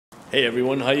Hey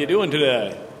everyone, how you doing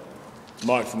today? It's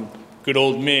Mark from good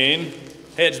old Maine.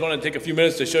 Hey, I just wanted to take a few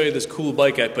minutes to show you this cool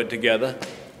bike I put together.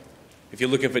 If you're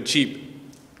looking for cheap,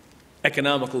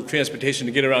 economical transportation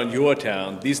to get around your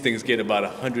town, these things get about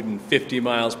 150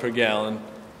 miles per gallon,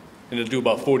 and it'll do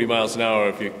about 40 miles an hour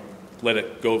if you let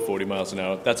it go 40 miles an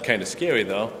hour. That's kind of scary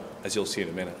though, as you'll see in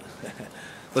a minute.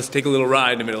 Let's take a little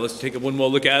ride in a minute. Let's take one more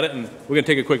look at it, and we're gonna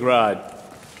take a quick ride.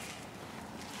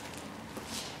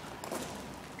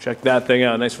 Check that thing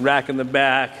out, nice rack in the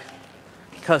back,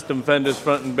 custom fenders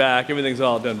front and back, everything's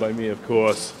all done by me, of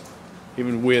course.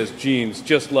 Even wears jeans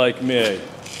just like me.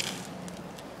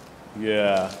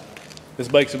 Yeah, this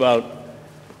bike's about,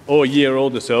 a year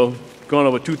old or so, gone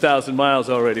over 2,000 miles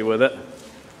already with it.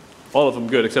 All of them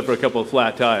good, except for a couple of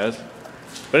flat tires.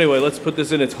 But anyway, let's put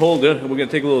this in its holder, and we're gonna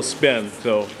take a little spin,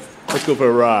 so let's go for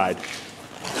a ride.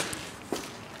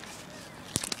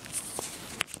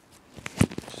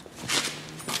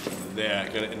 There,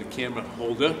 got it in the camera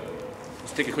holder.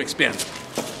 Let's take a quick spin.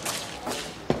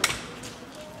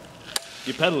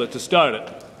 You pedal it to start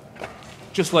it,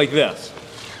 just like this.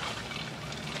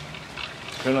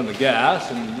 Turn on the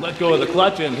gas and let go of the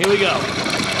clutch, and here we go. All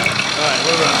right,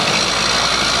 we're running.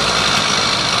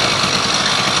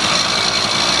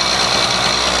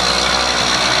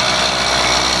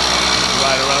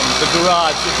 Ride around the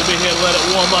garage just a bit here, let it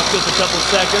warm up just a couple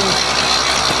seconds.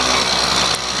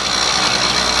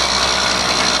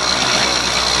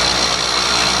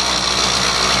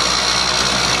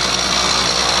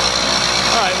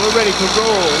 We're ready to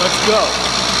roll. Let's go.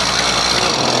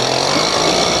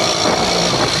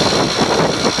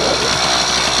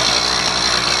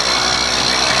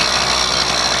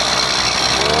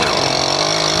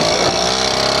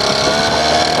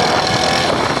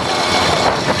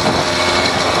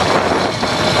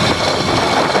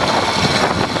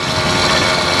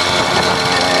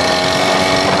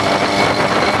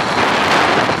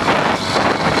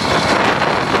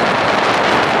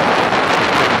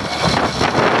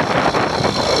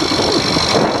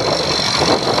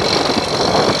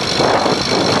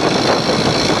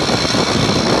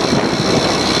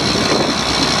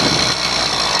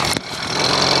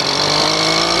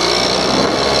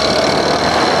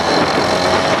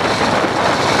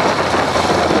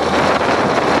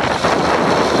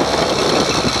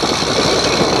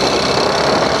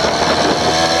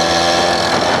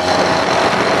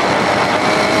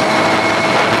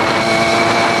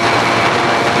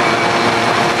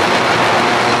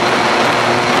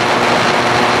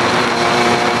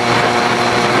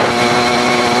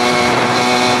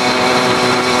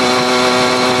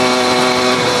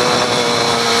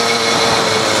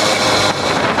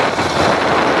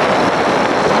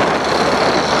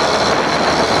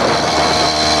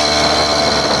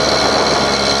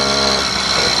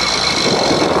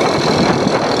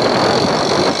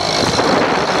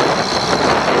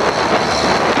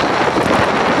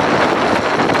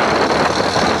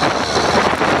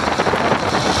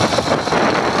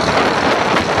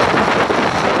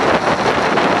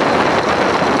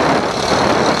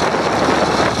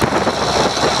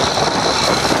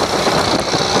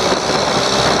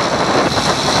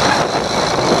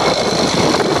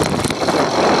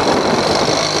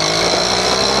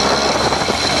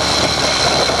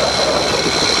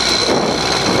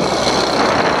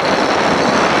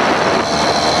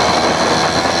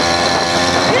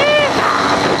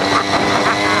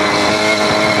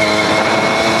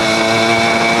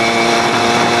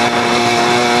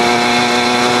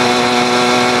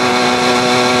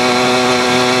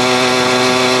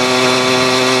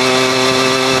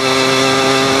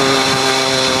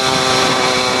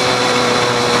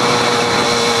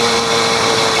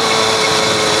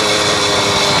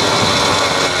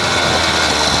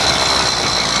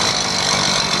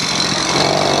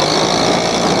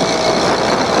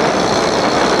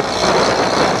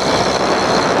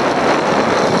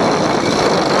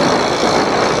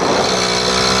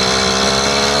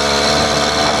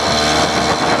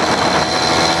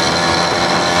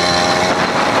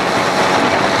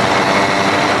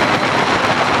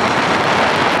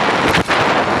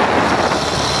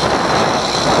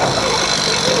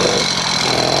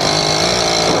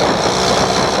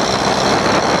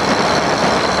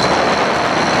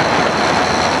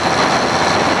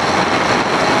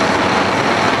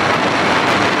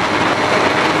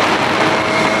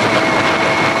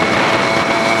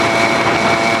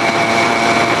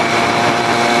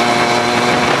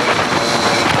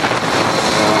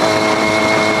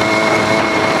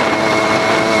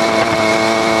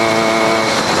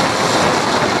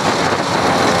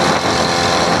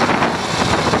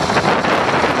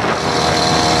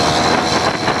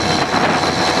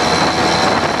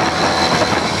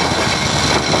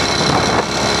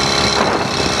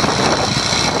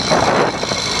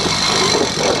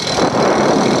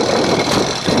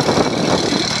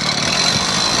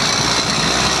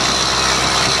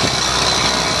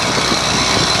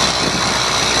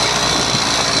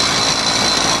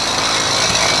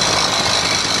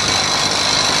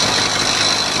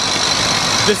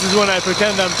 This is when I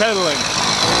pretend I'm pedaling.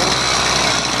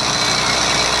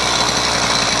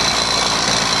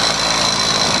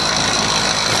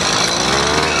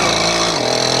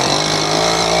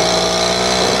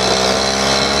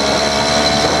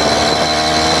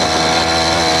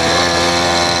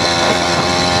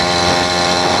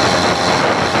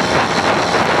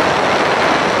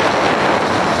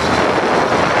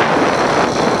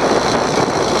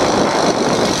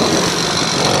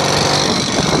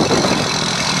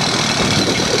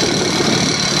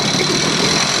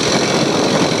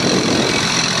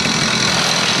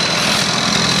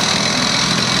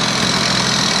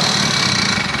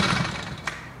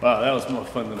 Wow, that was more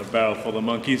fun than a barrel full of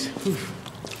monkeys. Whew.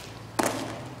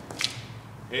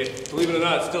 Hey, believe it or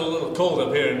not, it's still a little cold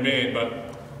up here in Maine,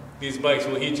 but these bikes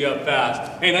will heat you up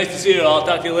fast. Hey, nice to see you all. I'll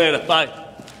talk to you later. Bye.